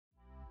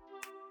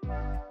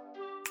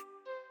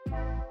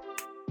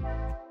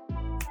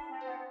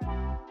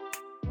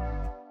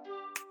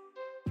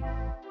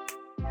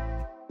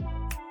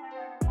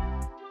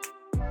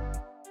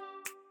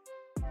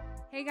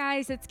Hey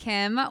guys, it's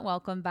Kim.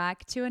 Welcome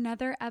back to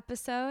another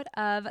episode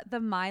of the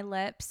My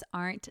Lips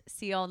Aren't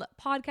Sealed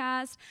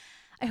podcast.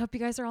 I hope you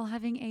guys are all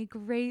having a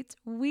great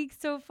week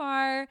so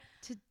far.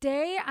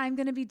 Today, I'm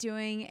going to be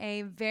doing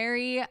a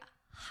very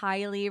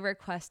highly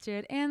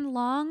requested and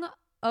long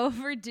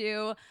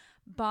overdue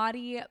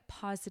body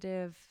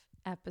positive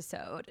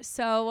episode.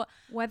 So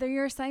whether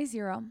you're size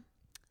 0,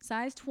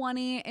 size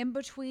 20, in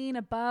between,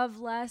 above,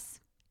 less,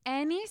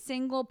 any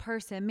single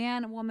person,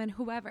 man, woman,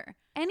 whoever,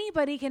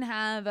 anybody can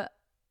have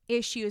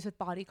issues with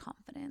body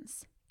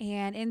confidence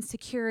and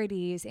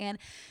insecurities, and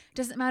it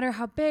doesn't matter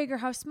how big or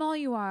how small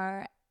you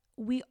are.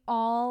 We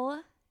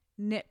all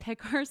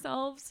nitpick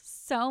ourselves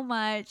so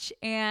much,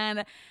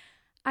 and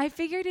I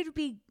figured it would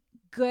be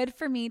good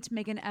for me to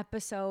make an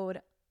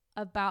episode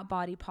about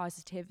body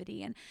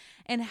positivity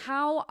and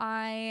how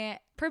I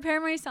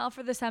prepare myself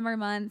for the summer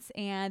months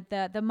and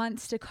the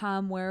months to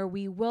come, where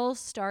we will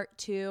start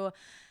to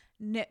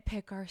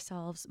nitpick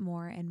ourselves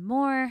more and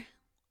more.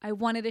 I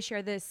wanted to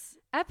share this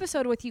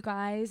episode with you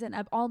guys and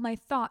all my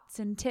thoughts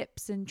and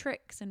tips and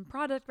tricks and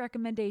product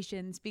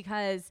recommendations,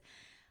 because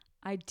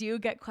I do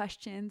get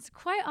questions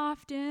quite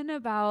often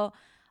about,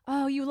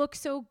 oh, you look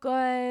so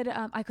good.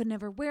 I could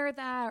never wear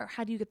that. Or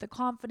how do you get the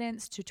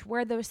confidence to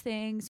wear those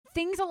things?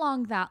 Things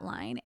along that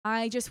line.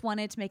 I just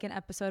wanted to make an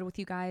episode with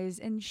you guys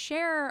and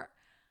share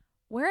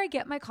where I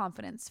get my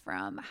confidence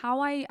from, how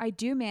I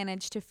do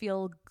manage to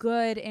feel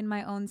good in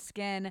my own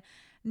skin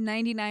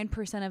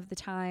 99% of the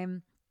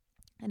time.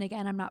 And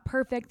again, I'm not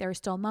perfect. There are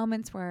still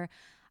moments where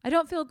I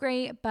don't feel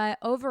great, but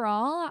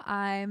overall,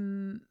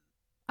 I'm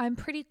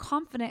pretty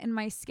confident in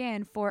my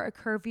skin for a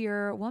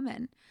curvier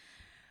woman.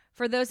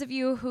 For those of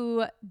you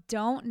who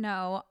don't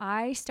know,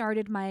 I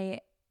started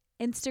my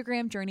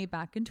Instagram journey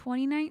back in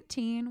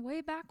 2019,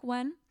 way back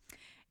when.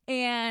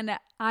 And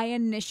I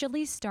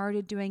initially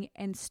started doing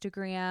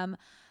Instagram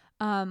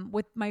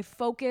with my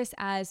focus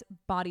as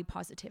body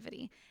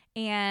positivity.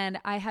 And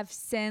I have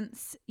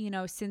since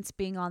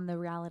being on the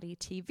reality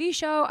TV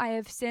show, I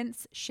have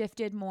since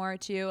shifted more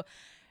to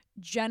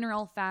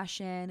general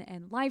fashion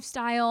and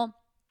lifestyle.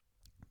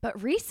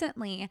 But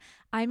recently,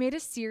 I made a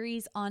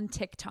series on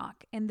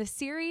TikTok, and the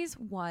series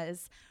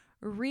was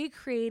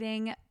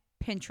recreating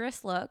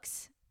Pinterest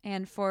looks.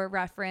 And for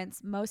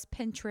reference, most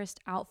Pinterest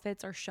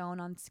outfits are shown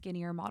on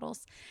skinnier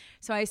models.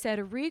 So I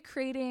said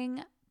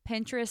recreating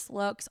Pinterest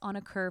looks on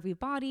a curvy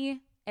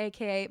body,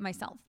 aka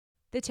myself.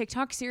 The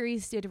TikTok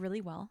series did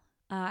really well.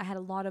 I had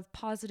a lot of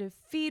positive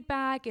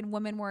feedback, and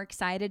women were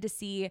excited to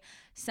see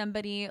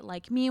somebody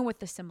like me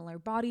with a similar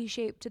body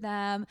shape to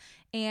them.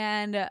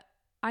 And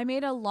I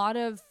made a lot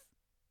of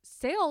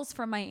sales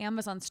from my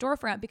Amazon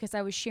storefront because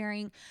I was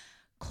sharing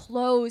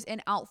clothes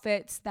and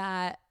outfits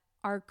that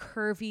are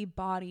curvy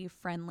body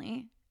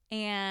friendly.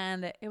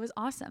 And it was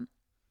awesome.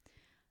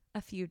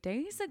 A few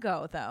days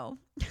ago, though,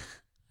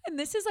 and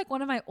this is like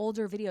one of my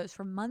older videos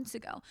from months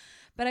ago,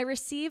 but I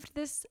received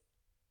this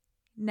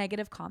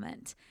negative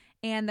comment.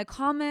 And the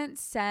comment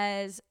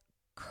says,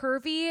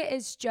 curvy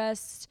is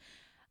just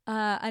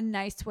a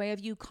nice way of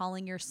you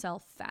calling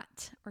yourself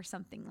fat or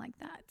something like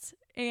that.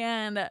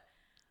 And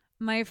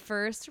my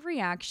first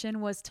reaction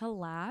was to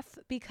laugh,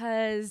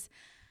 because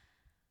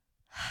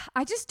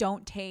I just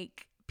don't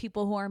take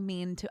people who are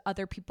mean to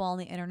other people on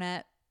the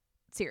internet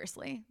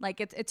seriously. Like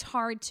it's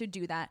hard to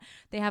do that.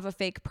 They have a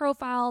fake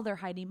profile, they're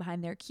hiding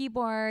behind their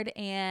keyboard,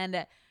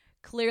 and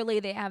clearly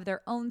they have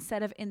their own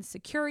set of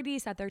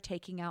insecurities that they're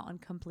taking out on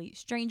complete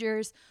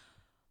strangers.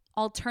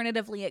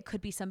 Alternatively, it could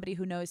be somebody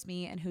who knows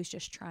me and who's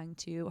just trying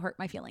to hurt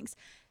my feelings.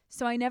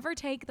 So I never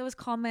take those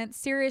comments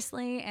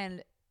seriously,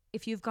 and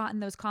if you've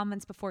gotten those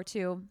comments before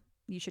too,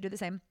 you should do the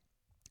same.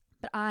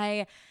 But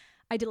I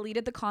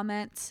deleted the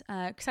comment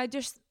because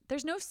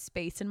there's no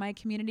space in my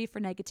community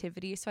for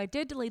negativity. So I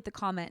did delete the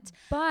comment,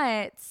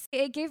 but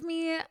it gave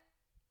me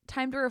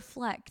time to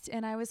reflect.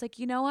 And I was like,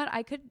 you know what?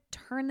 I could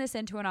turn this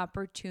into an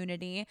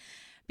opportunity,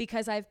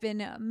 because I've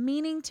been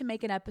meaning to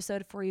make an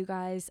episode for you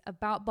guys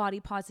about body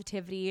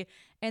positivity.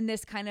 And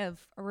this kind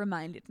of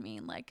reminded me,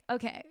 like,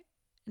 okay,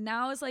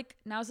 now's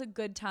a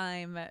good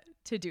time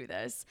to do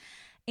this.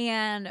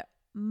 And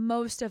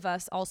most of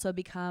us also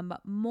become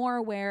more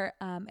aware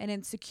and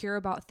insecure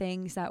about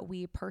things that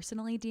we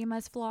personally deem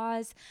as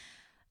flaws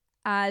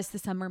as the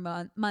summer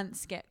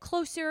months get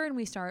closer and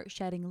we start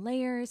shedding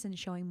layers and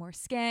showing more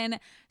skin.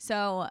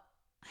 So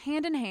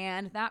hand in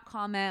hand, that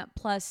comment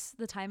plus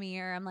the time of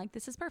year, I'm like,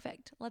 this is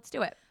perfect. Let's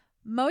do it.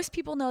 Most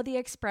people know the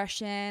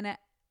expression,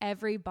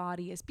 every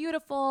body is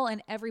beautiful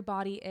and every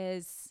body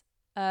is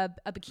a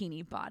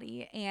bikini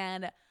body.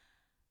 And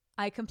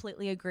I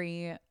completely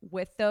agree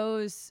with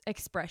those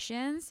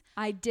expressions.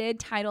 I did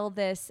title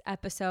this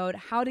episode,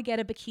 How to Get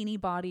a Bikini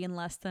Body in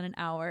Less Than an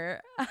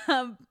Hour.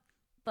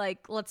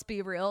 Like, let's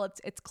be real.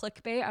 It's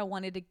clickbait. I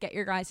wanted to get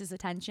your guys'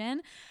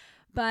 attention.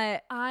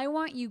 But I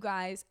want you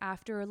guys,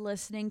 after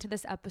listening to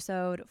this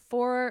episode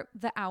for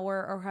the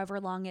hour or however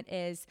long it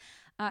is,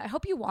 I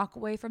hope you walk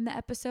away from the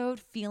episode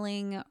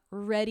feeling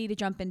ready to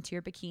jump into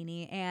your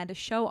bikini and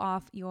show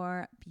off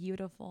your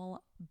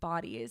beautiful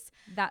bodies.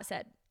 That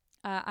said,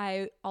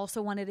 I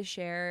also wanted to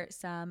share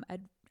some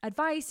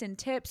advice and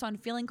tips on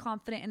feeling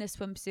confident in a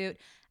swimsuit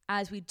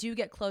as we do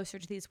get closer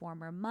to these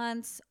warmer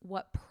months,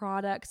 what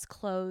products,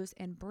 clothes,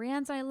 and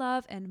brands I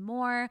love, and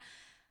more.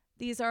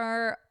 These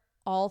are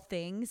all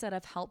things that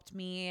have helped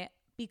me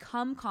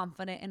become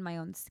confident in my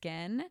own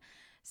skin.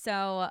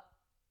 So,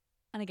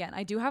 and again,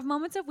 I do have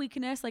moments of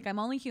weakness, like I'm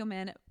only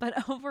human,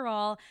 but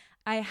overall,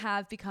 I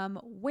have become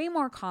way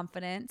more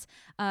confident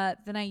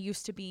than I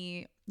used to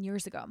be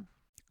years ago.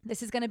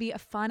 This is going to be a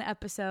fun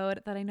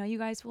episode that I know you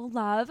guys will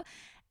love.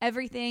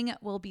 Everything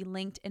will be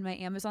linked in my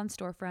Amazon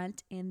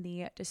storefront in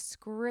the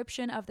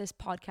description of this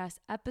podcast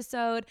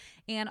episode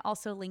and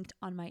also linked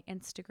on my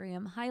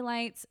Instagram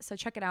highlights. So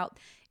check it out.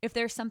 If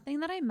there's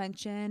something that I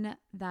mention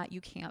that you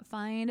can't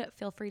find,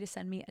 feel free to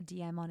send me a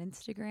DM on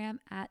Instagram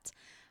at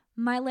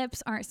My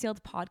Lips Aren't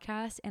Sealed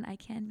podcast, and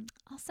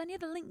I'll send you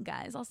the link,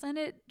 guys. I'll send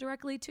it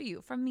directly to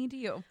you, from me to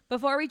you.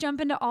 Before we jump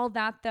into all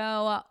that,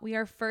 though, we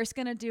are first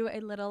going to do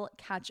a little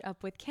catch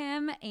up with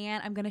Kim,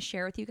 and I'm going to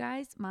share with you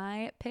guys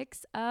my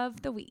picks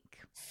of the week.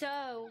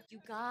 So, you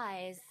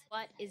guys,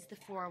 what is the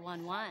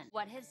 411?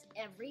 What has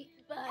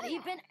everybody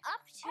been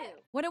up to?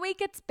 What a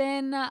week it's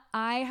been.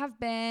 I have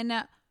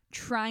been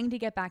trying to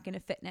get back into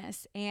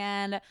fitness,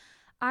 and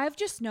I've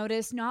just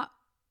noticed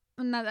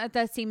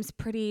that seems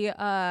pretty,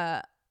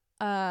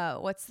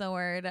 what's the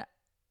word?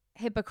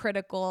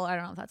 Hypocritical. I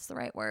don't know if that's the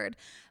right word,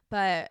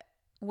 but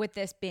with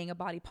this being a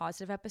body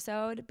positive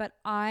episode, but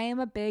I am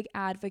a big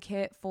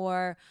advocate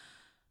for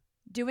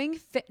doing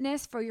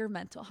fitness for your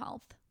mental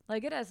health.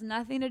 Like, it has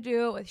nothing to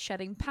do with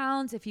shedding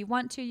pounds. If you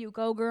want to, you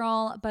go,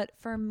 girl. But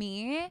for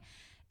me,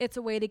 it's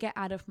a way to get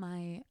out of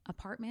my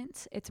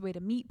apartment. It's a way to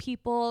meet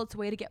people. It's a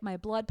way to get my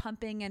blood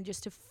pumping and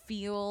just to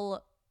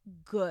feel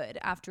good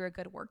after a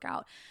good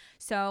workout.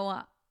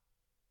 So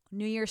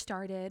New Year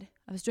started.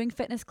 I was doing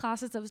fitness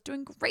classes. I was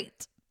doing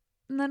great.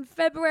 And then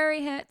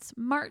February hit,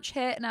 March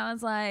hit, and I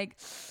was like,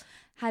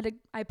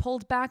 I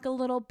pulled back a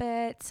little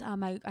bit.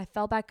 I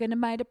fell back into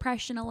my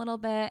depression a little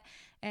bit.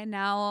 And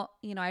now,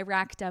 I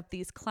racked up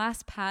these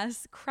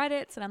ClassPass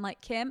credits, and I'm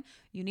like, Kim,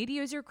 you need to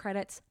use your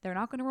credits. They're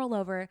not going to roll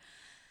over.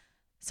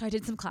 So I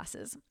did some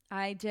classes.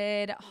 I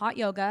did hot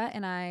yoga,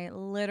 and I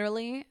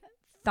literally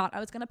thought I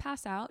was going to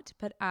pass out,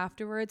 but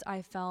afterwards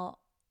I felt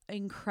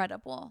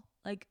incredible.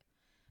 Like,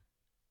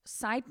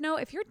 side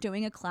note, if you're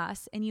doing a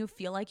class and you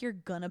feel like you're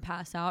gonna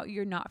pass out,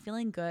 you're not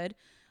feeling good,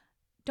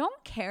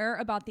 don't care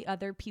about the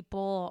other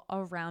people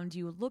around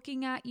you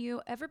looking at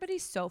you.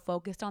 Everybody's so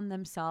focused on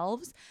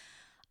themselves.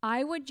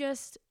 I would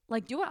just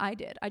do what I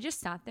did. I just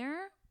sat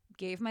there,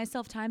 gave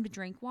myself time to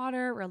drink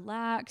water,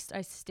 relaxed.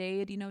 I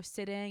stayed,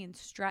 sitting and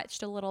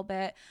stretched a little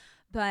bit.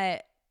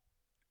 But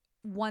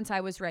once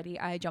I was ready,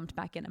 I jumped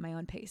back in at my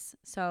own pace.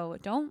 So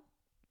don't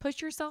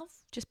push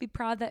yourself. Just be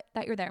proud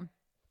that you're there.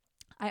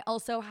 I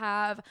also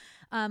have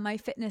my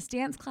fitness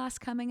dance class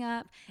coming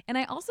up, and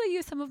I also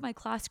use some of my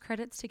class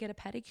credits to get a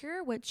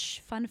pedicure,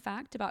 which, fun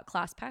fact about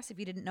ClassPass, if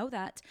you didn't know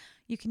that,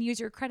 you can use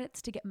your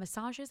credits to get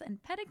massages and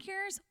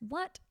pedicures.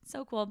 What?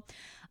 So cool.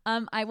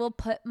 I will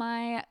put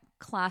my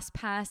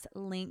ClassPass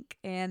link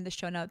in the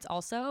show notes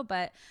also,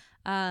 but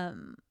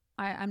I'm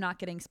not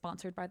getting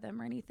sponsored by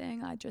them or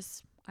anything.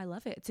 I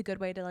love it. It's a good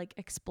way to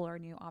explore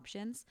new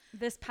options.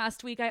 This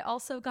past week, I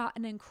also got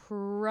an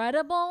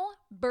incredible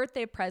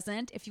birthday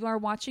present. If you are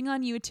watching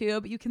on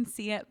YouTube, you can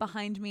see it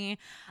behind me.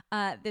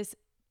 This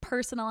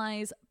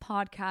personalized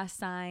podcast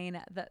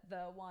sign,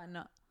 the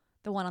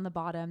one on the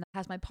bottom that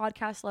has my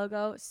podcast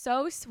logo.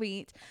 So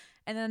sweet.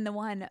 And then the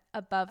one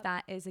above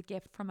that is a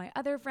gift from my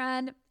other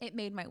friend. It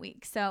made my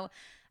week. So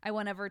I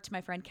went over to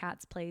my friend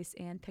Kat's place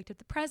and picked up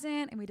the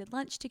present, and we did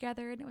lunch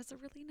together, and it was a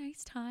really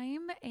nice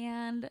time.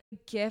 And a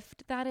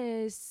gift that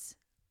is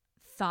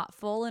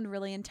thoughtful and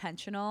really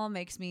intentional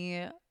makes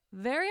me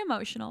very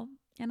emotional,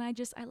 and I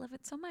love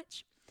it so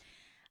much.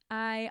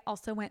 I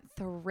also went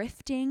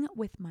thrifting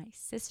with my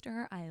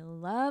sister. I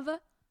love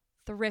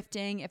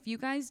thrifting. If you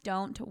guys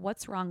don't,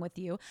 what's wrong with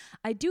you?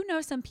 I do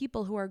know some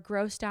people who are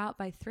grossed out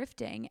by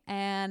thrifting,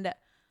 and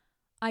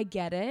I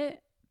get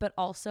it. But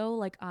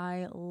also,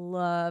 I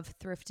love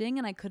thrifting,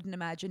 and I couldn't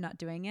imagine not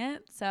doing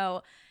it.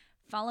 So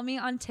follow me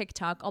on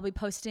TikTok. I'll be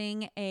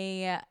posting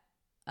a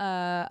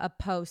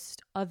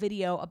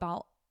video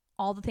about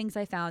all the things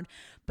I found.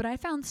 But I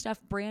found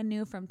stuff brand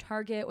new from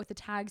Target with the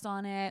tags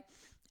on it,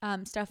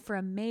 stuff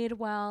from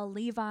Madewell,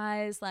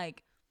 Levi's,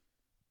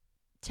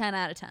 10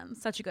 out of 10.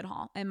 Such a good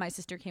haul. And my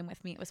sister came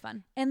with me. It was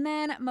fun. And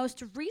then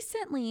most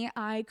recently,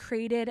 I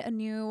created a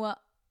new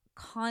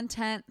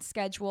content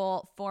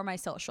schedule for my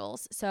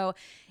socials. So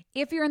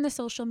if you're in the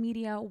social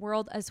media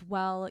world as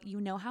well, you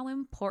know how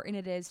important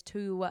it is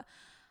to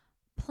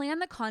plan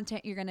the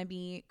content you're going to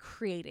be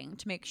creating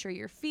to make sure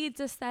your feed's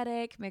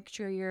aesthetic, make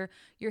sure you're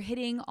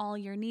hitting all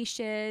your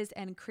niches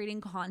and creating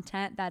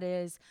content that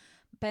is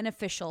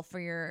beneficial for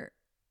your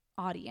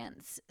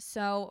audience.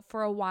 So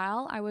for a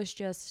while, I was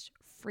just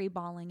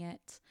freeballing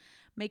it,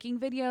 making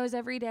videos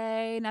every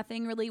day,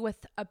 nothing really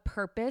with a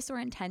purpose or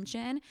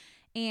intention.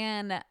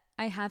 And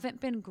I haven't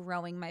been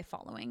growing my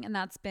following, and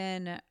that's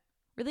been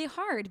really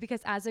hard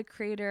because as a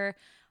creator,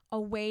 a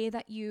way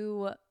that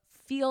you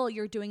feel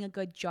you're doing a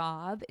good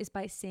job is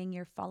by seeing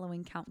your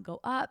following count go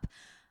up.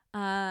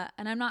 And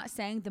I'm not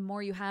saying the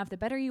more you have, the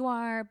better you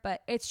are,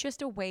 but it's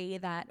just a way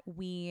that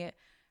we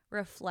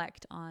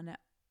reflect on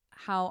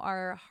how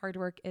our hard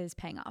work is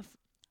paying off.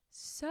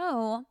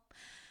 So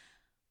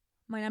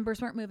my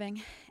numbers weren't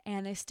moving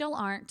and they still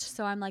aren't.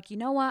 So I'm like, you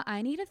know what?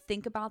 I need to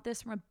think about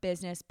this from a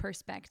business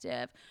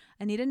perspective.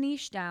 I need to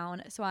niche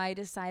down. So I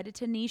decided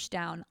to niche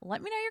down.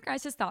 Let me know your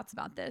guys' thoughts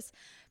about this.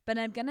 But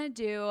I'm going to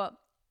do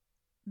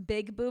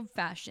big boob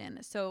fashion.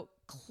 So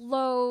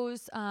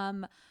clothes,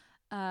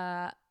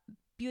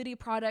 beauty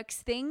products,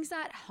 things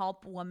that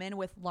help women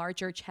with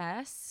larger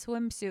chests,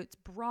 swimsuits,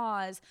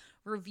 bras,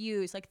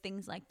 reviews, like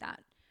things like that.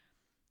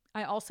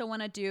 I also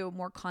want to do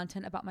more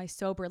content about my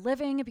sober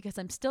living because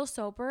I'm still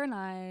sober and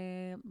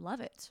I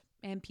love it.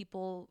 And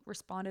people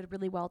responded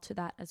really well to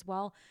that as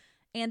well.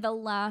 And the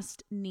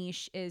last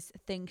niche is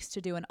things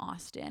to do in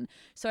Austin.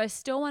 So I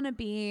still want to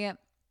be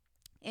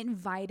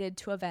invited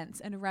to events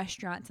and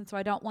restaurants. And so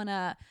I don't want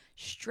to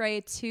stray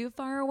too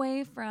far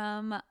away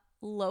from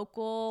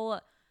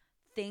local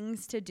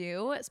things to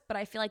do. But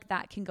I feel like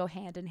that can go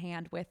hand in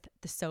hand with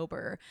the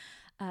sober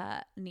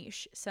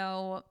niche.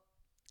 So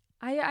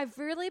I've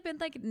really been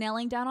like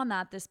nailing down on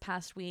that this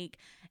past week.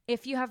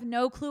 If you have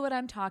no clue what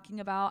I'm talking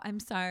about, I'm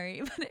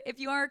sorry. But if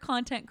you are a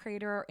content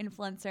creator or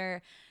influencer,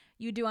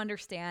 you do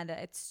understand that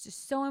it's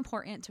just so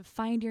important to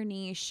find your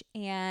niche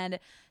and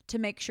to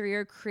make sure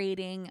you're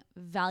creating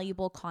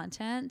valuable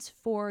content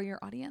for your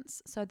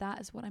audience. So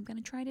that is what I'm going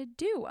to try to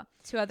do.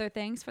 Two other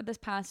things for this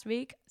past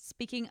week.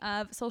 Speaking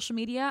of social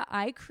media,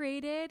 I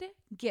created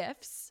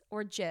GIFs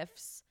or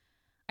GIFs.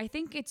 I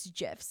think it's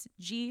GIFs,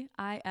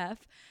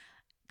 GIF.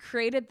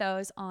 Created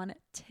those on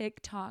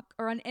TikTok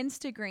or on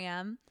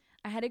Instagram.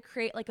 I had to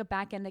create like a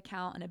back-end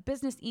account and a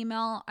business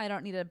email. I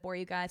don't need to bore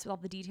you guys with all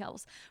the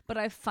details, but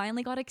I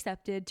finally got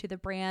accepted to the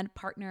brand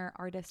partner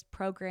artist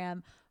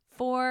program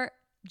for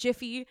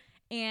Jiffy.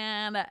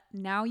 And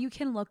now you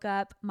can look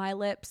up My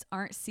Lips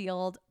Aren't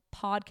Sealed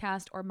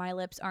podcast or My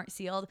Lips Aren't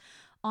Sealed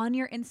on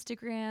your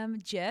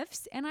Instagram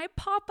GIFs. And I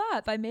pop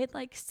up. I made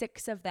like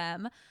 6 of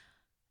them.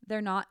 They're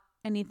not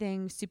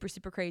anything super,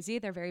 super crazy.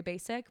 They're very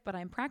basic, but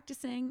I'm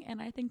practicing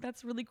and I think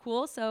that's really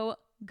cool. So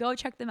go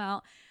check them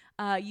out.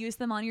 Use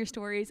them on your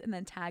stories and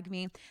then tag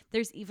me.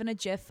 There's even a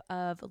GIF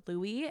of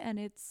Louis and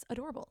it's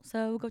adorable.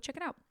 So go check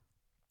it out.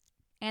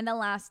 And the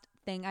last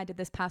thing I did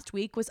this past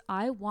week was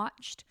I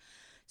watched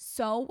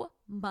so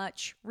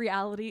much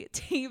reality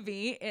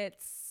TV.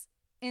 It's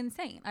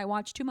insane. I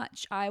watched too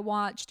much. I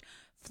watched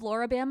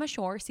Floribama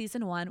Shore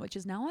season 1, which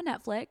is now on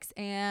Netflix.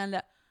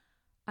 And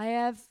I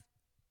have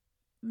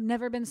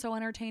never been so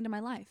entertained in my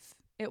life.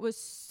 It was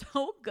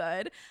so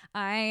good.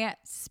 I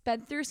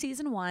sped through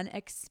season 1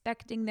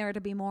 expecting there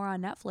to be more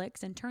on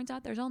Netflix, and turns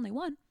out there's only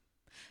one.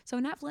 So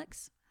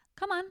Netflix,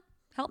 come on,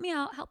 help me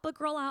out, help a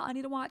girl out. I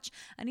need to watch.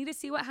 I need to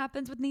see what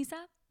happens with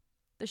Nisa.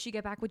 Does she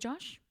get back with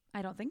Josh?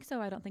 I don't think so.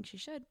 I don't think she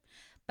should.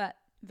 But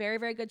very,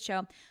 very good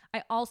show.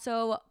 I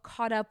also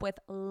caught up with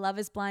Love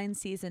is Blind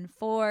season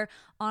 4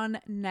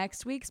 on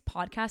next week's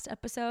podcast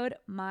episode.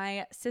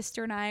 My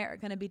sister and I are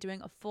going to be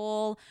doing a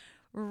full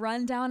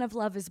rundown of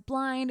Love is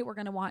Blind. We're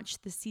going to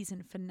watch the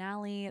season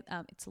finale.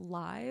 It's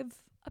live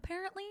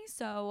apparently,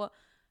 so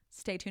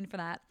stay tuned for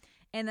that.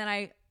 And then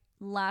I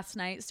last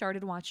night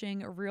started watching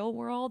Real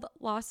World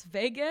Las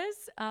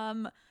Vegas.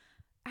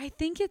 I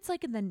think it's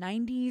like in the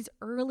 90s,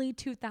 early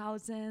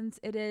 2000s.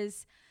 It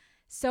is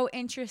so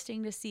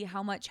interesting to see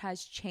how much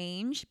has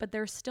changed, but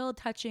they're still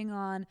touching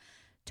on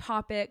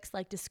topics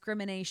like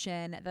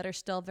discrimination that are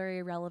still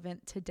very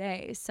relevant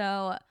today.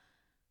 So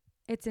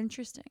it's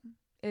interesting.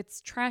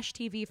 It's trash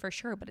TV for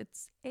sure, but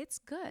it's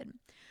good.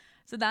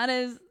 So that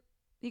is,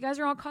 you guys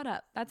are all caught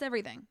up. That's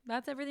everything.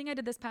 That's everything I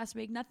did this past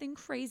week. Nothing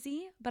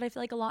crazy, but I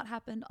feel like a lot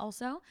happened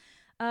also.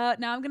 Now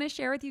I'm going to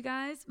share with you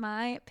guys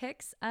my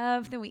picks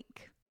of the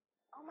week.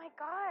 Oh my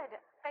God,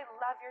 I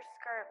love your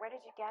skirt. Where did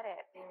you get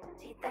it?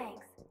 Gee,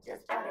 thanks.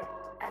 Just bought it.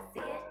 I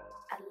see it.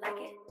 I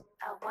like it.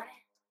 I want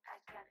it.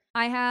 I got it.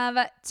 I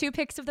have 2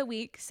 picks of the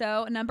week.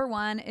 So number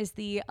 1 is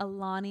the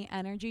Alani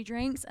energy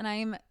drinks, and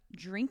I'm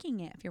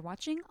drinking it. If you're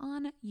watching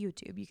on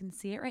YouTube, you can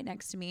see it right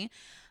next to me.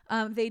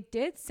 They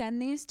did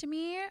send these to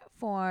me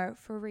for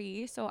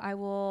free, so I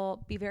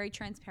will be very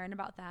transparent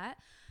about that.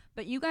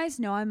 But you guys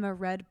know I'm a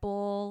Red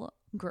Bull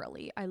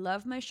girly. I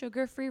love my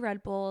sugar-free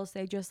Red Bulls.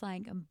 They just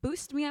like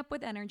boost me up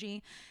with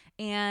energy,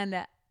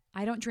 and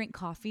I don't drink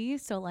coffee.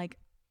 So like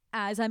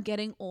as I'm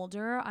getting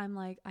older, I'm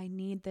like, I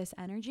need this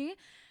energy.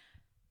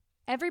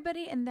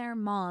 Everybody and their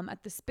mom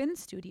at the spin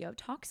studio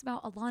talks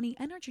about Alani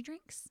energy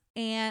drinks.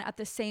 And at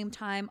the same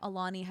time,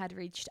 Alani had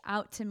reached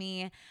out to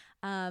me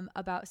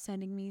about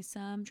sending me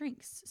some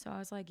drinks. So I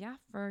was like, yeah,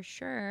 for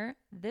sure.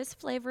 This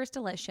flavor is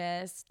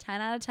delicious.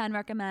 10 out of 10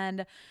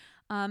 recommend.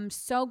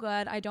 So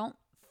good. I don't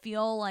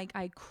feel like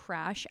I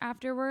crash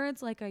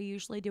afterwards like I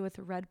usually do with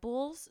Red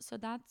Bulls. So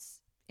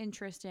that's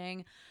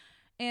interesting.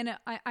 And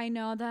I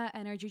know that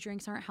energy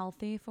drinks aren't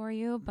healthy for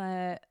you,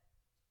 but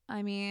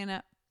I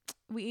mean,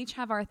 we each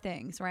have our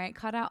things, right?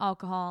 Cut out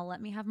alcohol.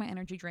 Let me have my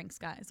energy drinks,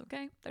 guys.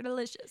 Okay. They're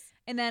delicious.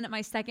 And then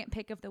my second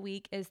pick of the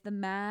week is the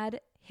Mad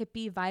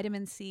Hippie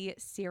Vitamin C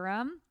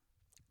Serum.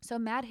 So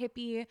Mad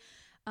Hippie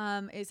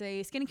is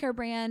a skincare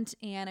brand,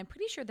 and I'm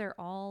pretty sure they're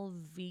all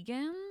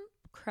vegan.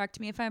 Correct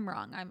me if I'm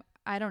wrong.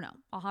 I don't know.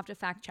 I'll have to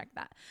fact check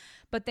that.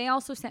 But they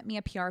also sent me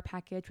a PR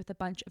package with a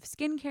bunch of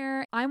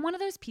skincare. I'm one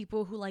of those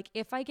people who, like,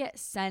 if I get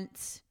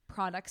sent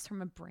products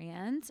from a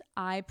brand,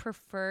 I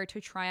prefer to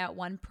try out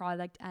one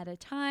product at a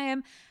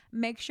time,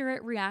 make sure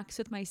it reacts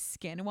with my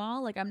skin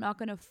well. Like, I'm not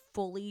going to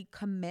fully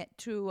commit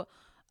to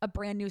a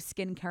brand new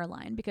skincare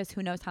line because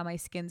who knows how my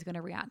skin's going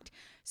to react.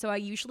 So I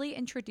usually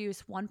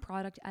introduce one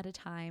product at a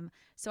time.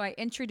 So I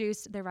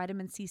introduced their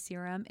vitamin C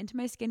serum into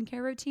my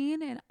skincare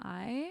routine, and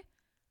I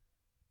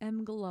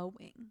am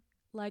glowing.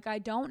 Like, I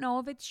don't know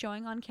if it's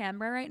showing on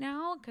camera right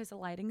now because the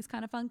lighting is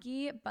kind of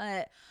funky,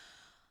 but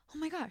oh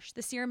my gosh,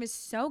 the serum is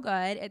so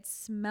good. It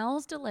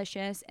smells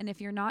delicious. And if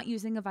you're not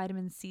using a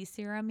vitamin C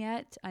serum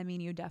yet, I mean,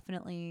 you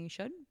definitely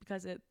should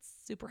because it's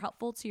super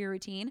helpful to your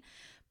routine.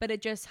 But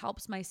it just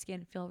helps my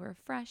skin feel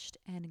refreshed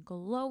and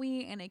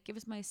glowy, and it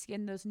gives my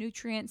skin those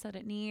nutrients that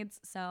it needs.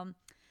 So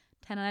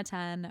 10 out of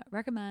 10,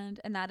 recommend.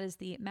 And that is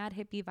the Mad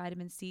Hippie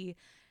Vitamin C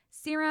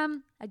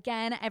Serum.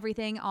 Again,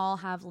 everything I'll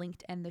have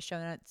linked in the show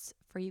notes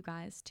for you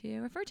guys to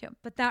refer to.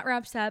 But that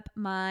wraps up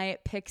my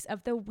picks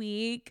of the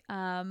week.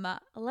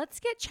 Let's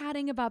get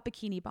chatting about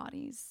bikini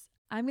bodies.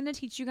 I'm going to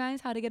teach you guys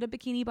how to get a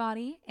bikini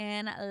body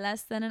in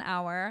less than an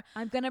hour.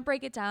 I'm going to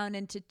break it down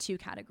into two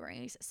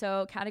categories.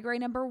 So category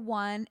number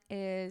 1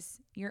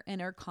 is your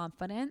inner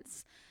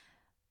confidence.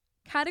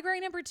 Category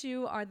number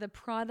 2 are the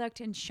product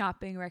and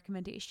shopping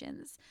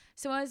recommendations.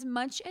 So as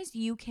much as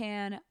you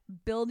can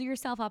build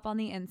yourself up on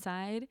the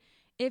inside,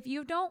 if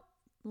you don't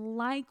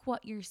like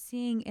what you're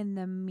seeing in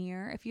the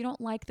mirror, if you don't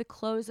like the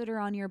clothes that are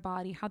on your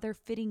body, how they're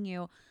fitting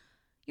you,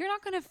 you're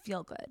not going to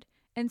feel good.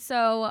 And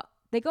so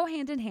they go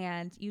hand in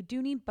hand. You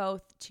do need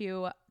both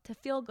to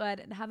feel good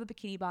and have a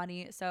bikini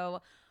body.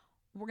 So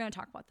we're going to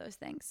talk about those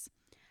things.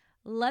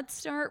 Let's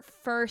start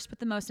first with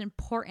the most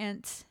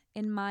important,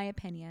 in my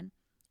opinion,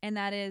 and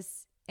that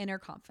is inner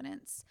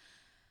confidence.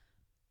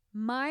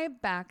 My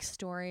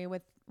backstory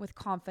with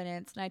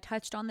confidence, and I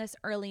touched on this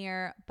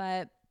earlier,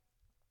 but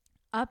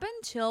up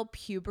until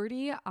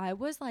puberty, I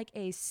was like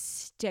a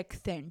stick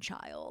thin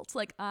child.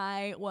 Like,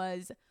 I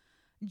was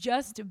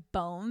just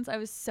bones. I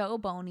was so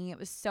bony. It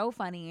was so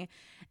funny.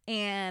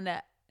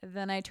 And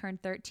then I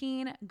turned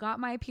 13, got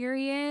my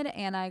period,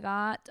 and I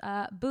got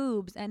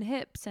boobs and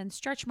hips and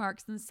stretch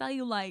marks and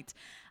cellulite.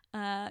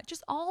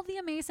 Just all the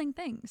amazing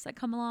things that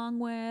come along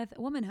with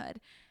womanhood.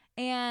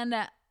 And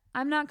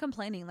I'm not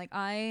complaining. Like,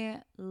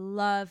 I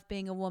love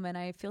being a woman.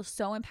 I feel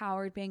so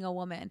empowered being a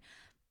woman.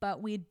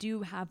 But we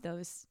do have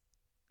those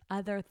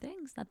other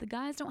things that the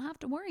guys don't have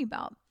to worry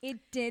about. It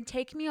did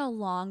take me a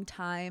long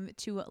time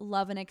to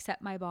love and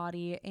accept my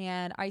body,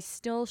 and I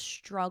still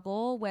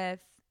struggle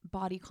with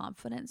body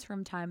confidence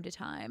from time to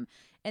time,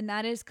 and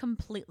that is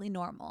completely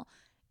normal.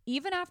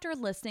 Even after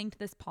listening to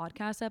this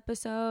podcast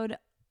episode,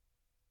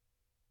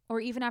 or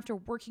even after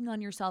working on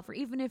yourself, or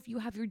even if you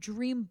have your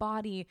dream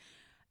body,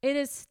 it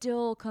is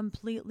still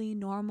completely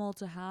normal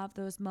to have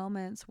those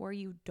moments where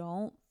you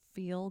don't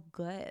feel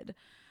good.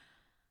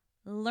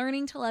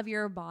 Learning to love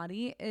your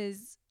body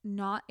is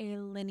not a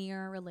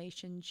linear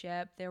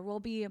relationship. There will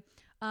be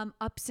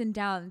ups and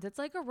downs. It's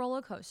like a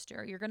roller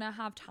coaster. You're going to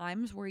have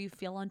times where you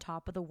feel on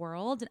top of the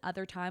world and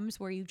other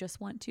times where you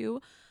just want to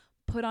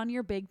put on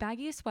your big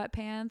baggy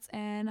sweatpants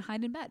and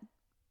hide in bed.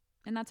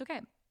 And that's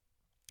okay.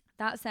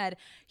 That said,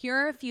 here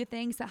are a few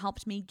things that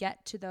helped me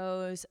get to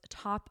those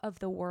top of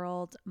the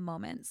world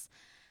moments.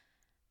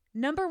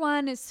 Number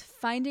 1 is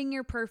finding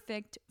your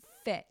perfect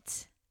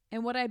fit.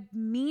 And what I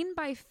mean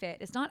by fit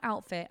is not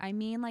outfit. I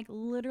mean like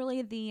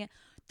literally the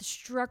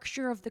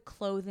structure of the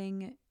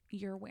clothing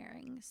you're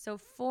wearing. So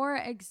for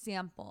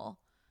example,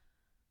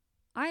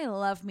 I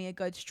love me a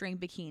good string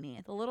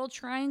bikini. The little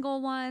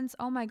triangle ones.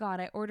 Oh my God,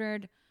 I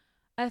ordered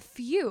a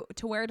few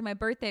to wear to my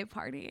birthday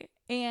party.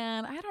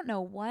 And I don't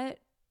know what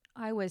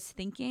I was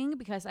thinking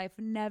because I've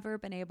never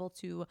been able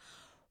to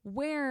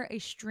wear a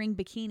string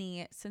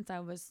bikini since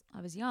I was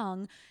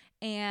young.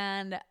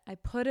 And I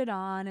put it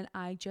on and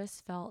I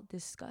just felt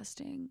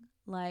disgusting.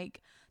 Like,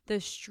 the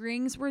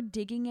strings were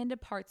digging into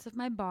parts of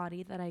my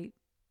body that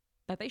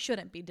they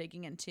shouldn't be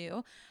digging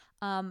into.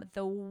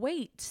 The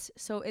weight,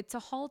 so it's a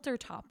halter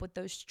top with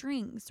those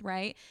strings,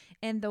 right?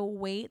 And the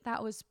weight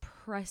that was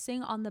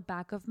pressing on the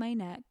back of my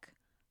neck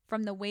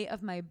from the weight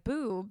of my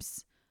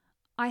boobs,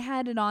 I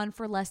had it on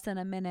for less than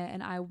a minute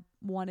and I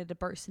wanted to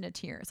burst into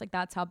tears. Like,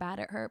 that's how bad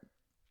it hurt.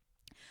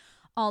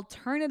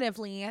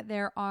 Alternatively,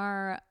 there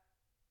are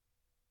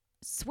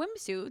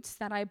swimsuits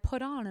that I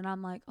put on and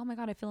I'm like, oh my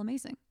God, I feel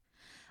amazing.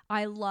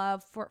 I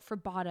love for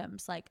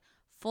bottoms, like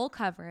full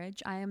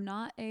coverage. I am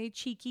not a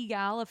cheeky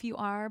gal. If you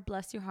are,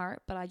 bless your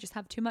heart, but I just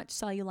have too much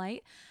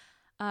cellulite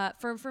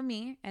for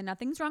me, and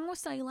nothing's wrong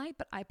with cellulite,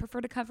 but I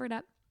prefer to cover it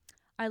up.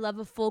 I love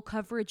a full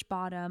coverage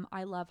bottom.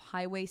 I love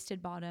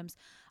high-waisted bottoms.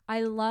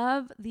 I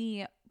love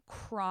the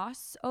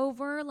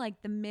crossover,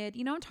 like the mid,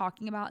 you know what I'm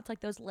talking about? It's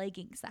like those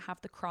leggings that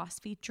have the cross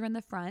feature in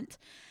the front.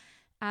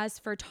 As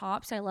for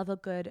tops, I love a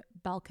good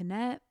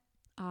balconette.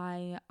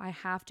 I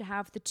have to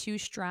have the 2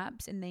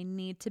 straps and they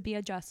need to be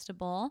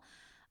adjustable.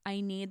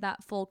 I need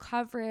that full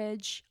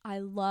coverage. I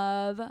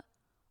love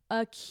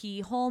a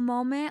keyhole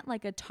moment,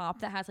 like a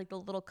top that has like the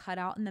little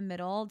cutout in the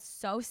middle. It's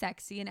so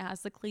sexy and it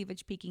has the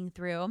cleavage peeking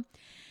through.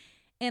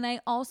 And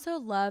I also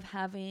love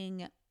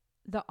having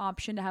the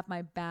option to have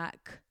my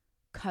back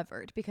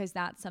covered because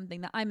that's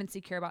something that I'm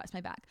insecure about is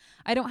my back.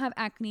 I don't have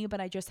acne,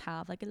 but I just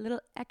have like a little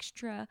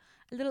extra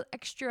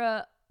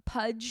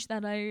pudge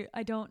that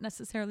I don't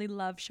necessarily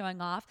love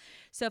showing off.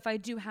 So if I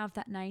do have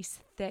that nice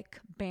thick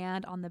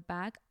band on the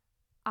back,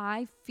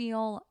 I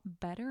feel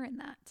better in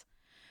that.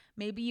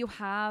 Maybe you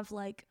have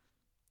like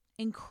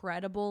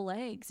incredible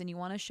legs and you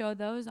want to show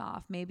those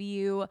off. Maybe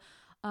you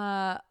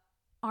aren't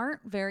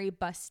very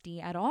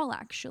busty at all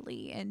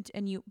actually,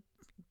 and you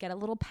get a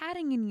little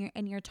padding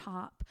in your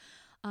top.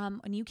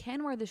 And you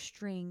can wear the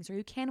strings, or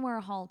you can wear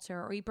a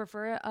halter, or you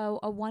prefer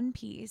a one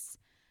piece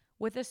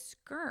with a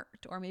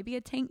skirt, or maybe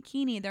a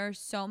tankini. There are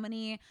so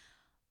many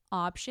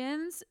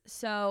options.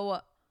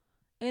 So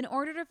in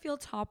order to feel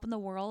top in the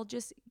world,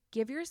 just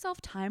give yourself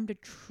time to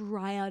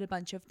try out a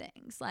bunch of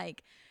things.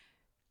 Like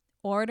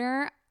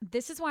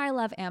this is why I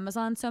love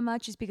Amazon so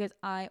much, is because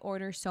I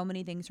order so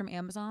many things from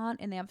Amazon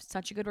and they have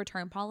such a good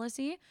return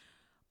policy.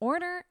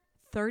 Order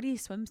 30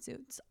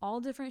 swimsuits, all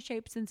different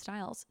shapes and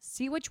styles.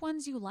 See which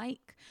ones you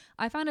like.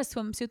 I found a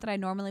swimsuit that I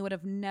normally would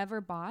have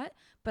never bought,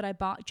 but I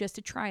bought just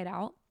to try it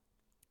out.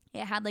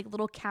 It had like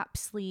little cap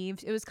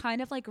sleeves. It was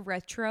kind of like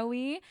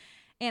retro-y,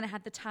 and it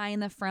had the tie in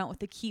the front with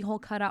the keyhole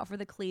cut out for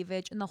the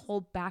cleavage, and the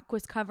whole back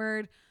was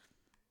covered.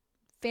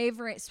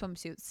 Favorite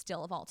swimsuits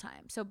still of all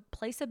time. So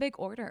place a big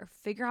order.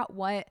 Figure out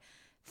what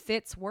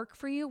fits work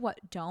for you,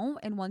 what don't,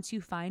 and once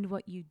you find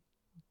what you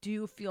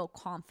do feel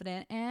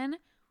confident in,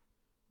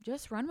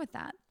 just run with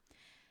that.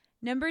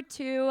 Number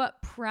 2,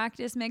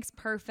 practice makes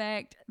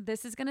perfect.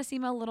 This is going to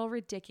seem a little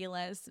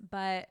ridiculous,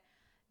 but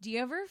do you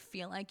ever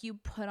feel like you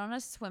put on a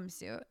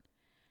swimsuit?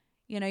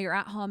 You know, you're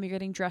at home, you're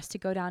getting dressed to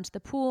go down to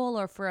the pool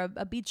or for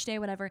a beach day,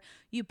 whatever.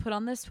 You put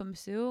on this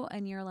swimsuit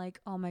and you're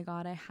like, oh my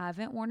God, I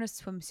haven't worn a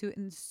swimsuit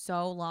in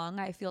so long.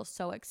 I feel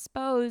so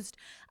exposed.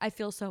 I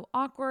feel so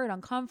awkward,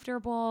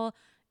 uncomfortable,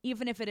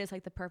 even if it is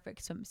like the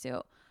perfect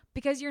swimsuit,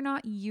 because you're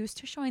not used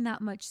to showing that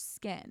much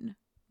skin,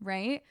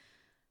 right?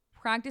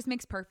 Practice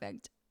makes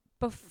perfect.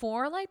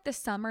 Before like the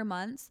summer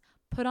months,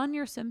 put on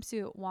your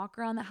swimsuit, walk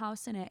around the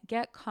house in it,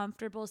 get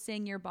comfortable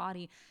seeing your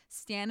body,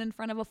 stand in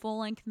front of a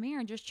full-length mirror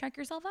and just check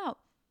yourself out.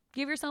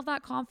 Give yourself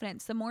that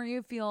confidence. The more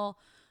you feel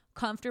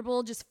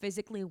comfortable just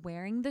physically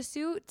wearing the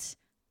suit,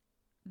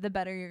 the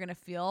better you're going to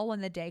feel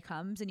when the day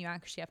comes and you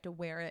actually have to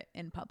wear it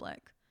in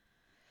public.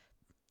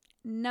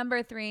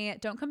 Number 3,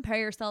 don't compare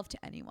yourself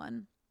to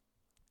anyone.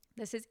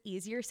 This is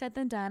easier said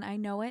than done. I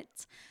know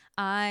it.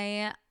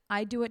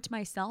 I do it to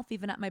myself,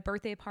 even at my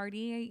birthday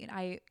party.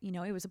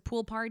 It was a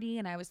pool party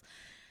and I was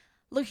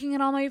looking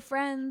at all my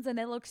friends and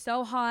they look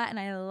so hot and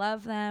I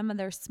love them and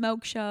their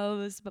smoke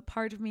shows. But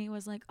part of me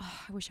was like, oh,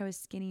 I wish I was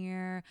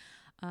skinnier.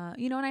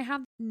 And I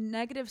have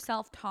negative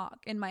self-talk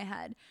in my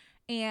head.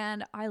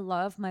 And I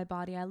love my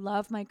body. I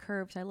love my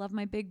curves. I love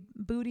my big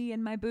booty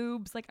and my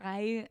boobs. Like,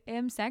 I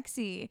am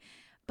sexy,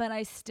 but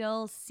I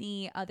still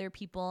see other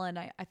people and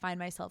I find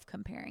myself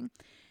comparing.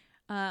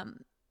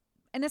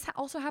 And this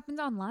also happens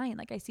online.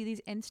 Like, I see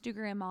these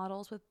Instagram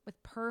models with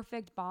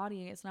perfect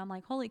bodies and I'm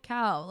like, holy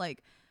cow,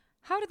 like,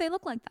 how do they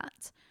look like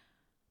that?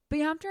 But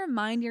you have to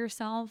remind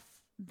yourself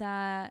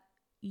that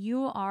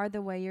you are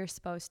the way you're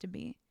supposed to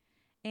be.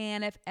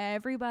 And if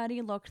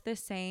everybody looked the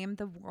same,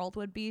 the world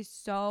would be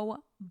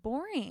so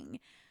boring.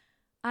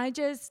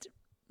 Just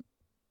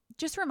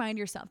remind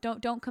yourself,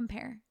 don't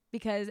compare,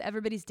 because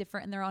everybody's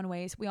different in their own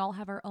ways. We all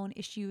have our own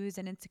issues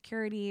and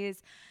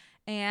insecurities,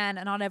 and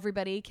not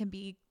everybody can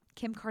be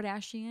Kim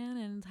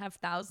Kardashian and have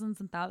thousands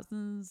and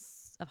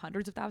thousands of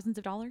hundreds of thousands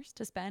of dollars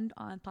to spend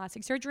on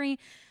plastic surgery.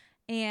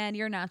 And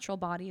your natural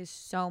body is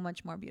so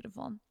much more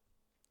beautiful.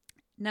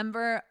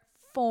 Number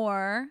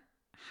 4,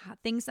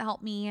 things that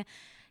help me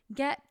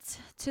get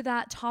to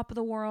that top of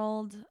the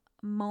world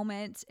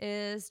moment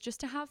is just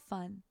to have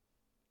fun.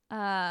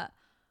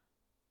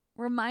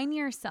 Remind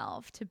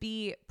yourself to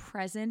be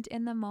present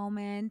in the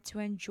moment, to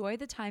enjoy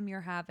the time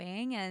you're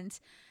having, and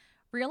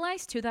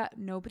realize too that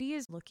nobody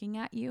is looking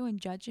at you and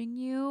judging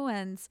you,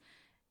 and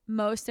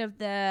most of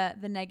the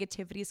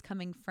negativity is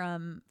coming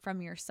from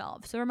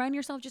yourself. So remind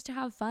yourself just to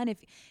have fun.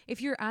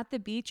 If you're at the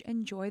beach,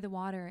 enjoy the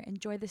water,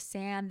 enjoy the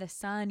sand, the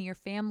sun, your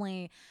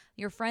family,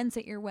 your friends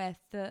that you're with,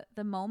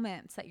 the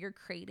moments that you're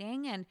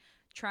creating, and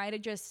try to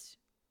just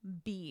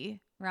be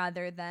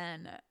rather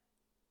than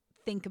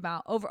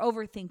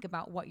overthink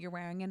about what you're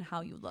wearing and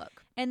how you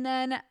look. And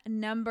then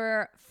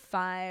number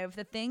 5,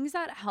 the things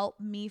that help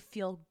me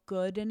feel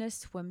good in a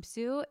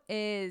swimsuit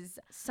is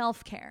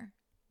self-care.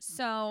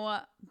 So,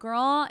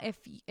 girl,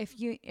 if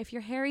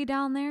you're hairy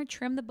down there,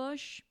 trim the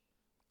bush,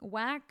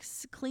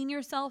 wax, clean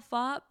yourself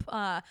up.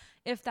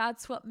 If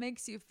that's what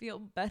makes you feel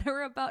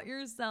better about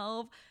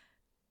yourself,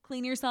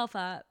 clean yourself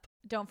up.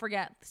 Don't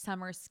forget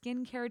summer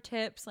skincare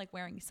tips like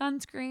wearing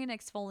sunscreen,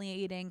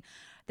 exfoliating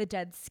the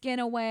dead skin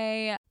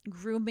away,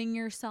 grooming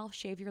yourself,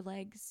 shave your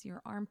legs,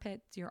 your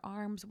armpits, your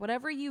arms,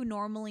 whatever you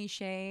normally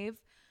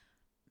shave,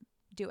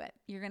 do it.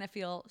 You're going to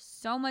feel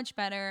so much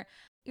better.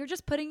 You're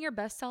just putting your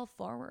best self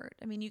forward.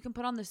 I mean, you can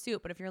put on the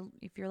suit, but if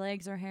your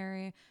legs are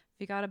hairy, if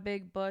you got a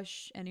big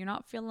bush and you're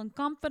not feeling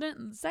confident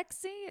and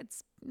sexy,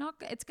 it's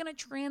going to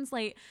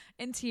translate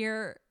into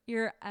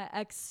your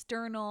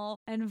external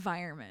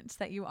environment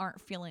that you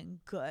aren't feeling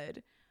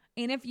good.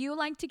 And if you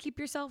like to keep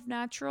yourself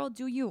natural,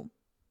 do you.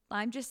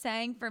 I'm just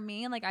saying, for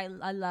me, like I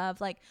love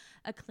like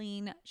a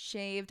clean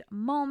shaved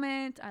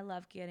moment. I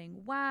love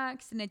getting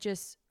waxed, and it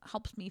just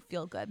helps me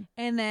feel good.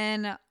 And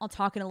then I'll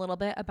talk in a little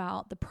bit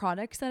about the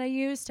products that I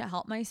use to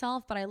help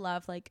myself, but I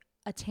love like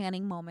a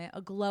tanning moment,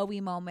 a glowy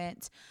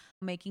moment,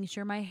 making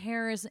sure my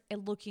hair is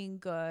looking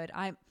good.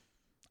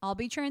 I'll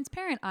be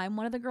transparent. I'm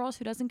one of the girls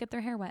who doesn't get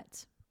their hair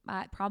wet.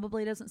 That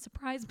probably doesn't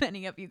surprise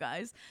many of you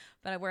guys,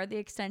 but I wear the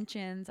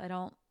extensions. I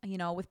don't,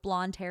 with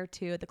blonde hair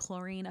too, the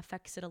chlorine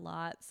affects it a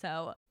lot.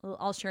 So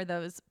I'll share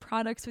those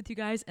products with you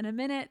guys in a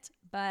minute,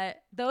 but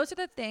those are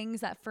the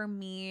things that for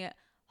me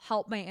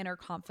help my inner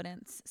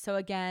confidence. So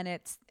again,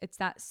 it's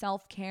that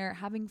self-care,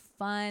 having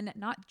fun,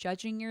 not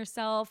judging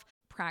yourself,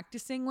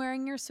 practicing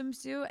wearing your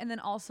swimsuit, and then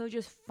also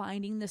just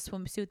finding the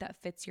swimsuit that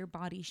fits your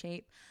body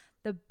shape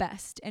the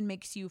best and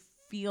makes you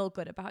feel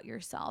good about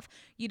yourself.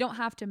 You don't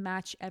have to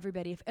match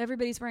everybody. If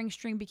everybody's wearing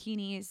string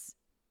bikinis,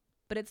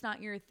 but it's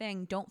not your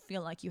thing, don't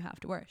feel like you have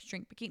to wear a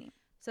string bikini.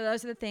 So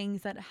those are the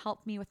things that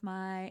help me with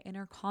my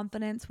inner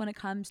confidence when it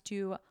comes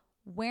to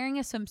wearing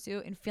a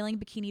swimsuit and feeling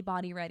bikini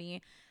body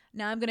ready.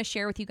 Now I'm going to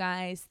share with you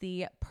guys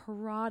the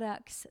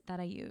products that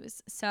I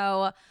use.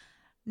 So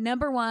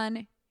number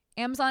one,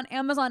 Amazon.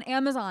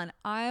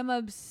 I'm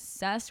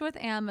obsessed with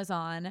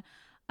Amazon.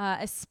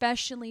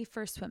 Especially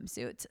for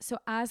swimsuits. So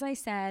as I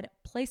said,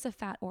 place a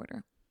fat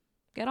order.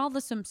 Get all the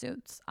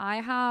swimsuits.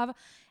 I have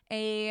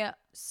a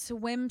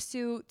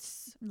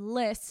swimsuits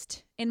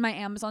list in my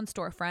Amazon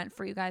storefront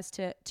for you guys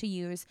to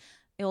use.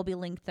 It will be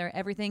linked there.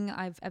 Everything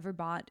I've ever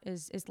bought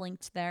is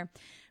linked there.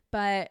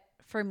 But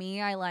for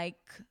me, I like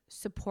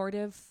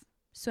supportive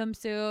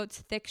swimsuits,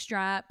 thick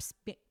straps.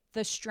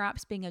 The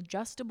straps being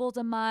adjustable is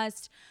a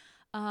must.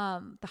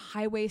 The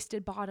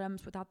high-waisted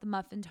bottoms without the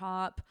muffin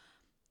top.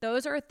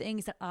 Those are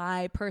things that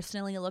I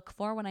personally look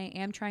for when I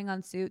am trying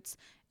on suits.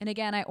 And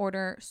again, I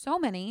order so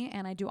many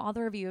and I do all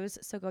the reviews,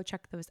 so go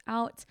check those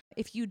out.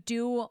 If you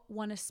do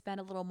want to spend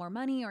a little more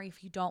money, or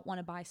if you don't want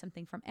to buy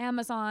something from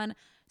Amazon,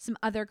 some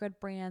other good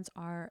brands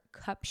are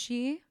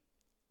Cupshe,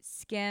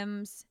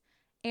 Skims,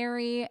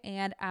 Aerie,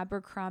 and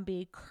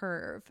Abercrombie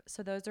Curve.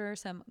 So those are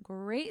some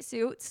great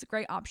suits,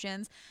 great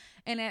options.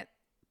 And it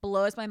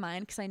blows my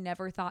mind because I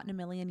never thought in a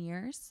million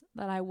years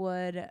that I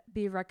would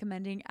be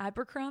recommending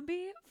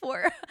Abercrombie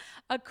for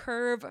a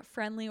curve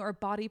friendly or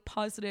body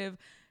positive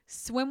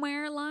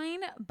swimwear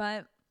line,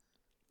 but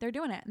they're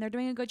doing it and they're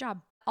doing a good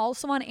job.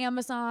 Also on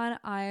Amazon,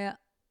 I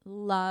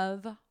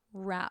love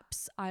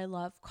wraps. I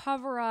love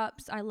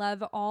cover-ups. I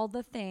love all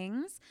the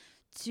things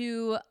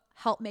to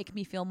help make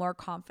me feel more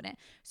confident.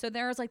 So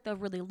there's like the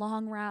really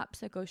long wraps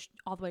that go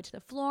all the way to the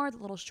floor, the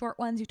little short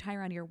ones you tie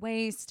around your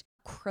waist.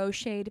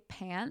 Crocheted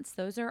pants,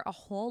 those are a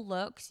whole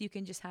look. So you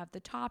can just have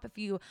the top if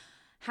you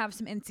have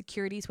some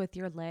insecurities with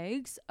your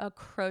legs. A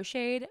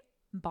crocheted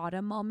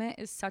bottom moment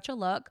is such a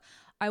look.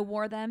 I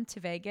wore them to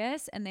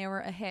Vegas and they were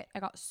a hit. I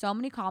got so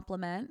many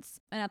compliments,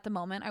 and at the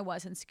moment I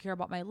was insecure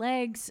about my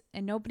legs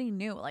and nobody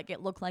knew. Like,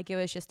 it looked like it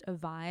was just a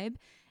vibe.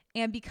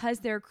 And because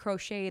they're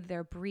crocheted,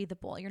 they're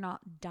breathable. You're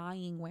not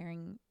dying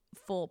wearing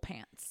full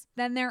pants.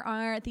 Then there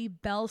are the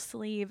bell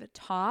sleeve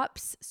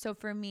tops. So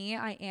for me,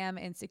 I am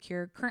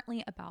insecure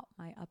currently about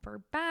my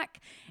upper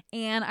back,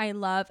 and I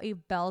love a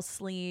bell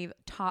sleeve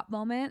top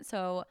moment.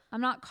 So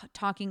I'm not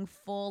talking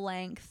full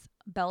length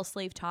bell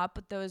sleeve top,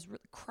 but those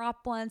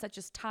crop ones that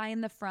just tie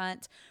in the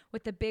front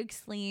with the big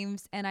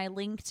sleeves. And I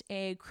linked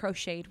a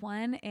crocheted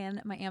one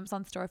in my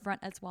Amazon storefront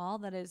as well.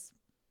 That is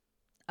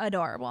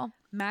adorable.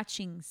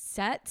 Matching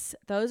sets.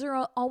 Those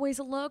are always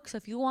a look. So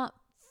if you want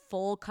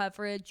full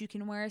coverage, you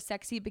can wear a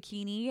sexy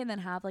bikini and then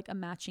have like a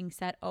matching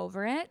set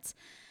over it.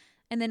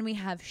 And then we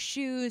have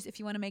shoes if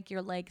you want to make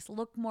your legs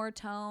look more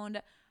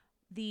toned.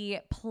 The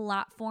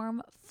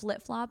platform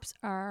flip-flops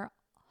are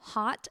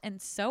hot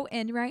and so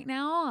in right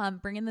now. I'm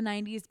bringing the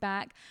 90s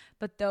back,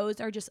 but those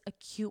are just a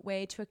cute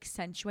way to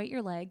accentuate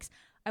your legs.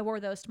 I wore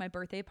those to my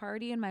birthday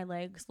party and my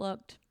legs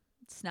looked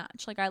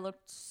snatched. Like, I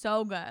looked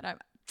so good.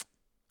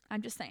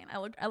 I'm just saying, I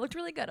looked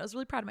really good. I was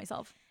really proud of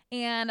myself.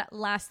 And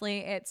lastly,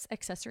 it's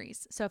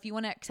accessories. So if you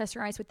want to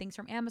accessorize with things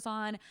from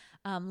Amazon,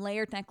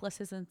 layered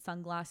necklaces and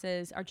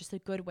sunglasses are just a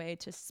good way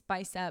to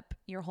spice up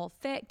your whole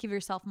fit, give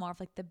yourself more of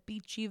like the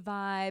beachy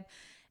vibe.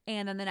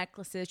 And then the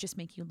necklaces just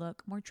make you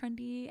look more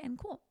trendy and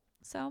cool.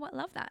 So I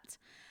love that.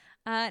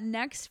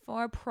 Next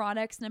for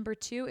products number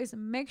 2 is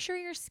make sure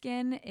your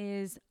skin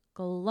is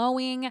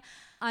glowing.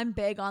 I'm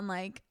big on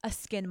like a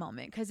skin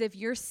moment because if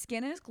your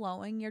skin is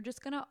glowing, you're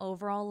just going to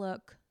overall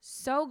look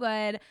so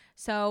good.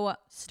 So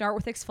start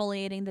with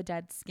exfoliating the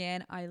dead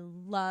skin. I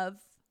love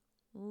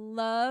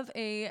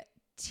a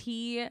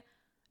tree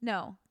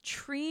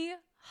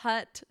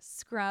hut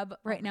scrub.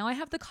 Right now I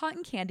have the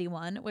cotton candy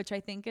one, which I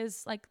think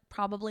is like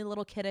probably a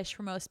little kiddish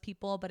for most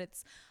people, but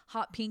it's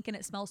hot pink and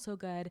it smells so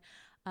good.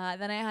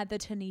 Then I had the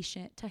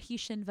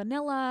Tahitian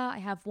vanilla. I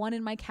have one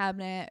in my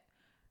cabinet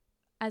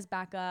as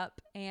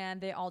backup,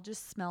 and they all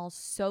just smell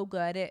so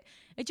good. It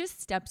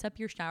just steps up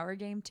your shower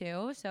game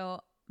too.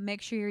 So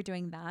make sure you're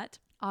doing that.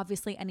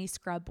 Obviously, any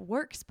scrub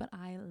works, but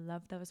I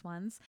love those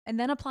ones. And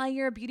then apply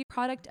your beauty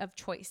product of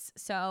choice.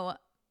 So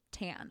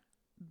tan.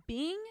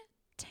 Being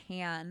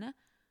tan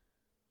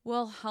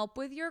will help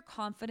with your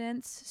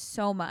confidence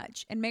so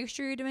much. And make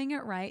sure you're doing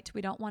it right.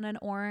 We don't want an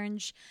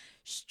orange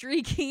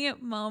streaky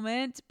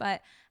moment,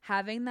 but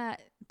having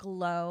that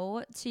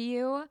glow to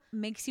you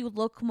makes you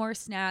look more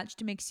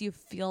snatched, makes you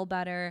feel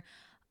better.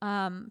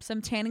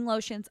 Some tanning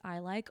lotions I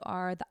like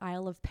are the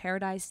Isle of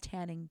Paradise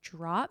tanning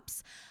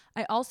drops.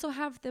 I also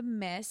have the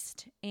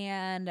mist,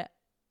 and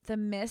the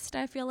mist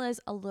I feel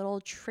is a little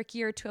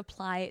trickier to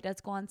apply. It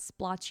does go on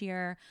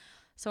splotchier,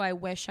 so I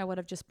wish I would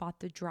have just bought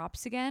the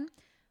drops again.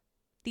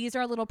 These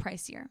are a little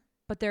pricier,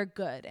 but they're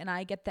good, and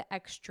I get the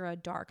extra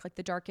dark, like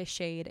the darkest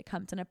shade. It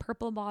comes in a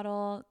purple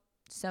bottle.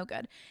 So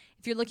good.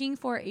 If you're looking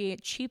for a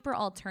cheaper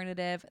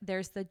alternative,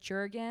 there's the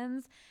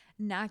Jergens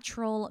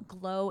Natural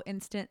Glow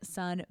Instant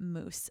Sun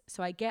Mousse.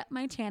 So I get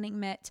my tanning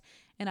mitt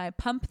and I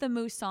pump the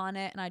mousse on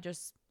it and I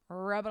just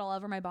rub it all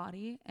over my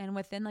body. And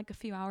within like a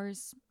few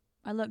hours,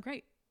 I look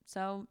great.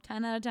 So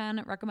 10 out of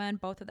 10,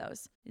 recommend both of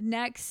those.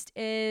 Next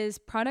is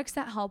products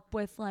that help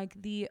with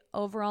like the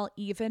overall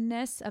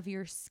evenness of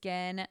your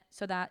skin.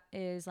 So that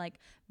is like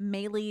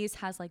Maylis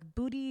has like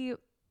booty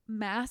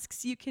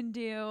masks you can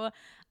do.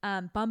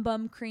 Bum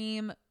Bum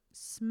Cream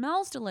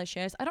smells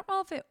delicious. I don't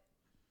know if it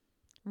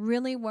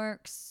really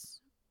works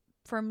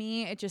for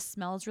me. It just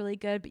smells really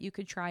good, but you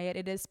could try it.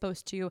 It is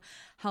supposed to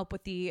help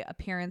with the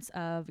appearance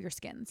of your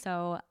skin.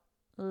 So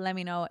let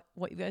me know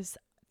what you guys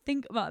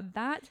think about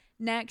that.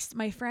 Next,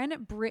 my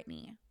friend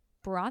Brittany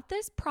brought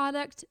this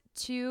product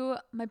to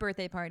my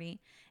birthday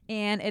party,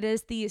 and it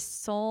is the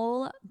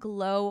Soul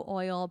Glow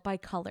Oil by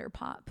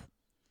ColourPop.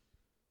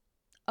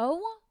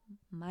 Oh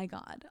my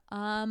God.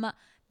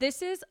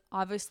 This is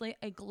obviously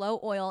a glow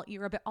oil.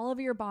 You rub it all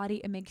over your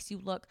body. It makes you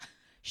look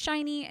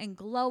shiny and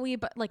glowy,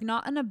 but like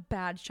not in a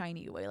bad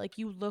shiny way. Like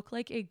you look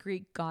like a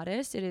Greek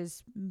goddess. It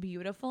is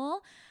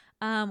beautiful.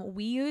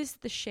 We use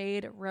the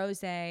shade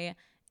Rosé,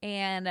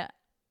 and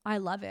I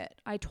love it.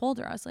 I told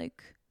her, I was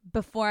like,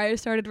 before I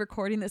started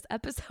recording this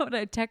episode,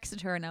 I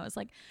texted her and I was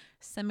like,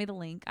 send me the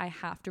link. I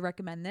have to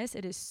recommend this.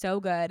 It is so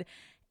good.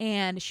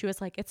 And she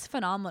was like, it's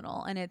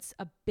phenomenal. And it's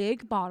a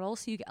big bottle,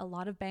 so you get a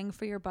lot of bang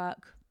for your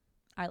buck.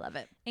 I love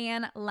it.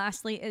 And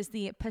lastly is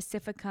the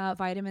Pacifica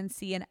Vitamin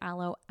C and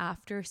Aloe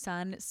After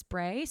Sun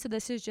Spray. So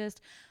this is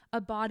just a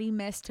body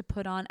mist to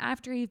put on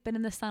after you've been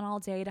in the sun all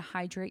day to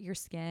hydrate your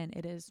skin.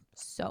 It is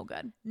so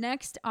good.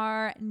 Next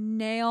are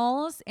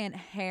nails and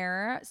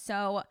hair.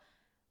 So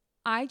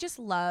I just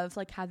love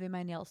like having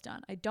my nails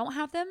done. I don't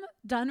have them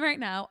done right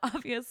now,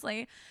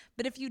 obviously,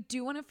 but if you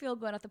do want to feel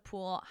good at the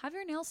pool, have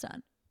your nails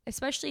done.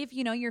 Especially if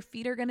you know your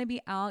feet are going to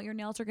be out, your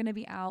nails are going to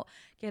be out,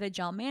 get a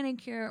gel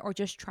manicure or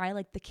just try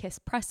like the Kiss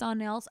press-on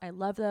nails. I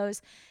love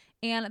those.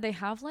 And they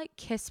have like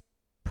Kiss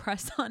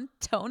press-on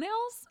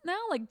toenails now,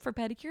 like for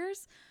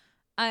pedicures.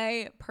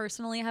 I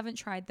personally haven't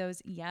tried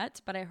those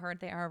yet, but I heard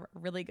they are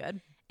really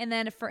good. And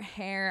then for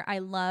hair, I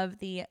love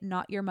the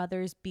Not Your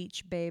Mother's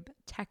Beach Babe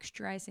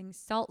Texturizing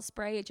Salt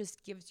Spray. It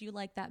just gives you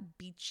like that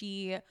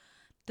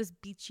those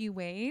beachy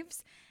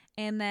waves.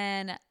 And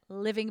then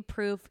Living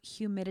Proof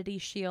Humidity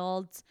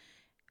Shields.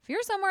 If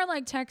you're somewhere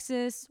like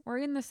Texas or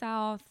in the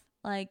South,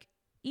 like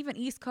even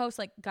East Coast,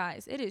 like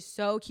guys, it is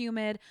so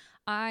humid.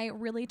 I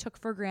really took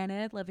for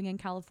granted living in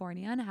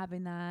California and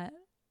having that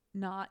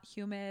not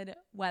humid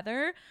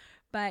weather,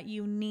 but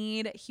you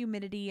need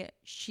humidity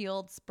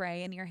shield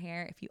spray in your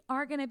hair if you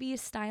are going to be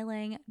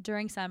styling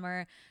during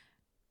summer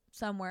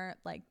somewhere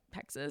like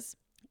Texas.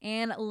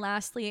 And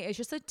lastly, it's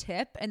just a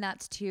tip, and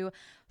that's to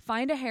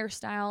find a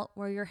hairstyle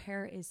where your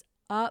hair is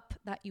up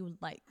that you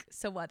like.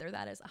 So whether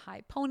that is a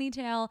high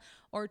ponytail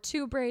or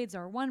 2 braids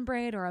or 1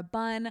 braid or a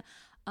bun,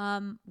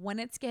 when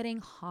it's getting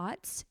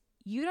hot,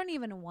 you don't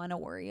even want to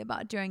worry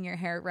about doing your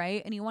hair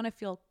right, and you want to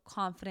feel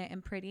confident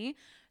and pretty.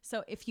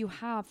 So if you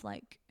have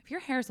if your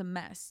hair's a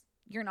mess,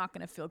 you're not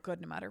going to feel good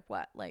no matter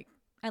what. Like,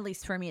 at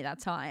least for me,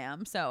 that's how I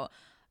am. So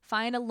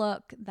find a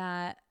look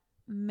that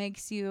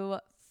makes you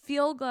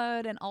feel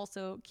good and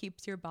also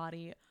keeps your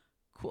body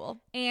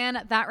cool.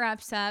 And that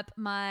wraps up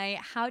my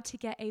How to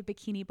Get a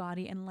Bikini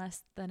Body in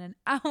Less Than an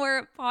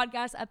Hour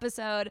podcast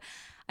episode.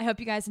 I hope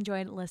you guys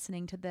enjoyed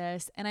listening to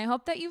this, and I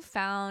hope that you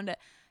found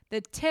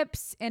the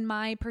tips and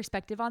my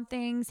perspective on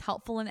things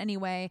helpful in any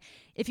way.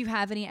 If you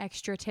have any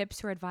extra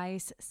tips or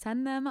advice,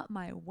 send them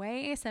my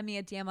way. Send me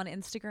a DM on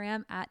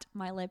Instagram at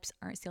My Lips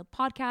Aren't Sealed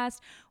Podcast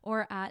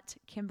or at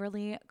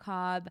Kimberly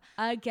Cobb.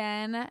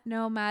 Again,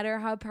 no matter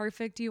how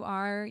perfect you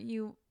are,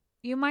 you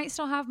might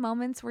still have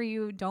moments where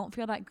you don't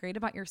feel that great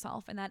about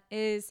yourself, and that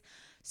is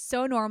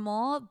so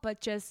normal. But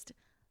just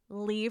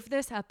leave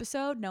this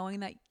episode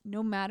knowing that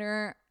no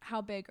matter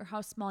how big or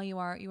how small you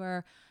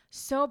are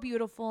so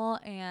beautiful,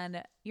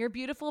 and you're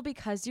beautiful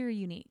because you're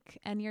unique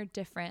and you're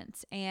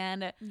different.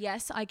 And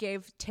yes, I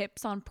gave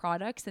tips on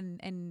products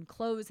and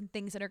clothes and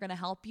things that are going to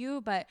help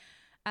you, but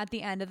at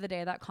the end of the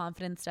day, that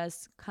confidence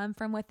does come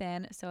from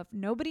within. So if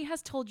nobody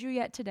has told you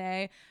yet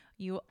today,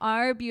 you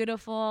are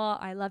beautiful.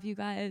 I love you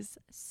guys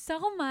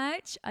so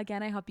much.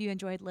 Again, I hope you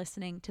enjoyed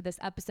listening to this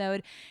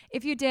episode.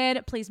 If you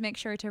did, please make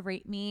sure to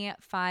rate me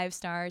 5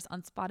 stars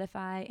on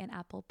Spotify and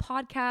Apple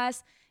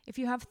Podcasts. If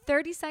you have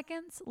 30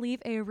 seconds,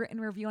 leave a written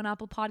review on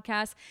Apple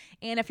Podcasts.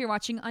 And if you're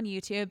watching on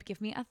YouTube,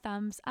 give me a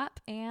thumbs up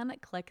and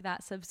click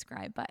that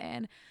subscribe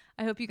button.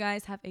 I hope you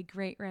guys have a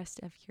great rest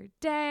of your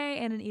day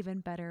and an even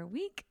better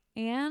week.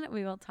 And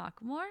we will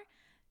talk more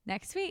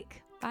next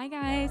week. Bye,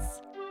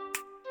 guys.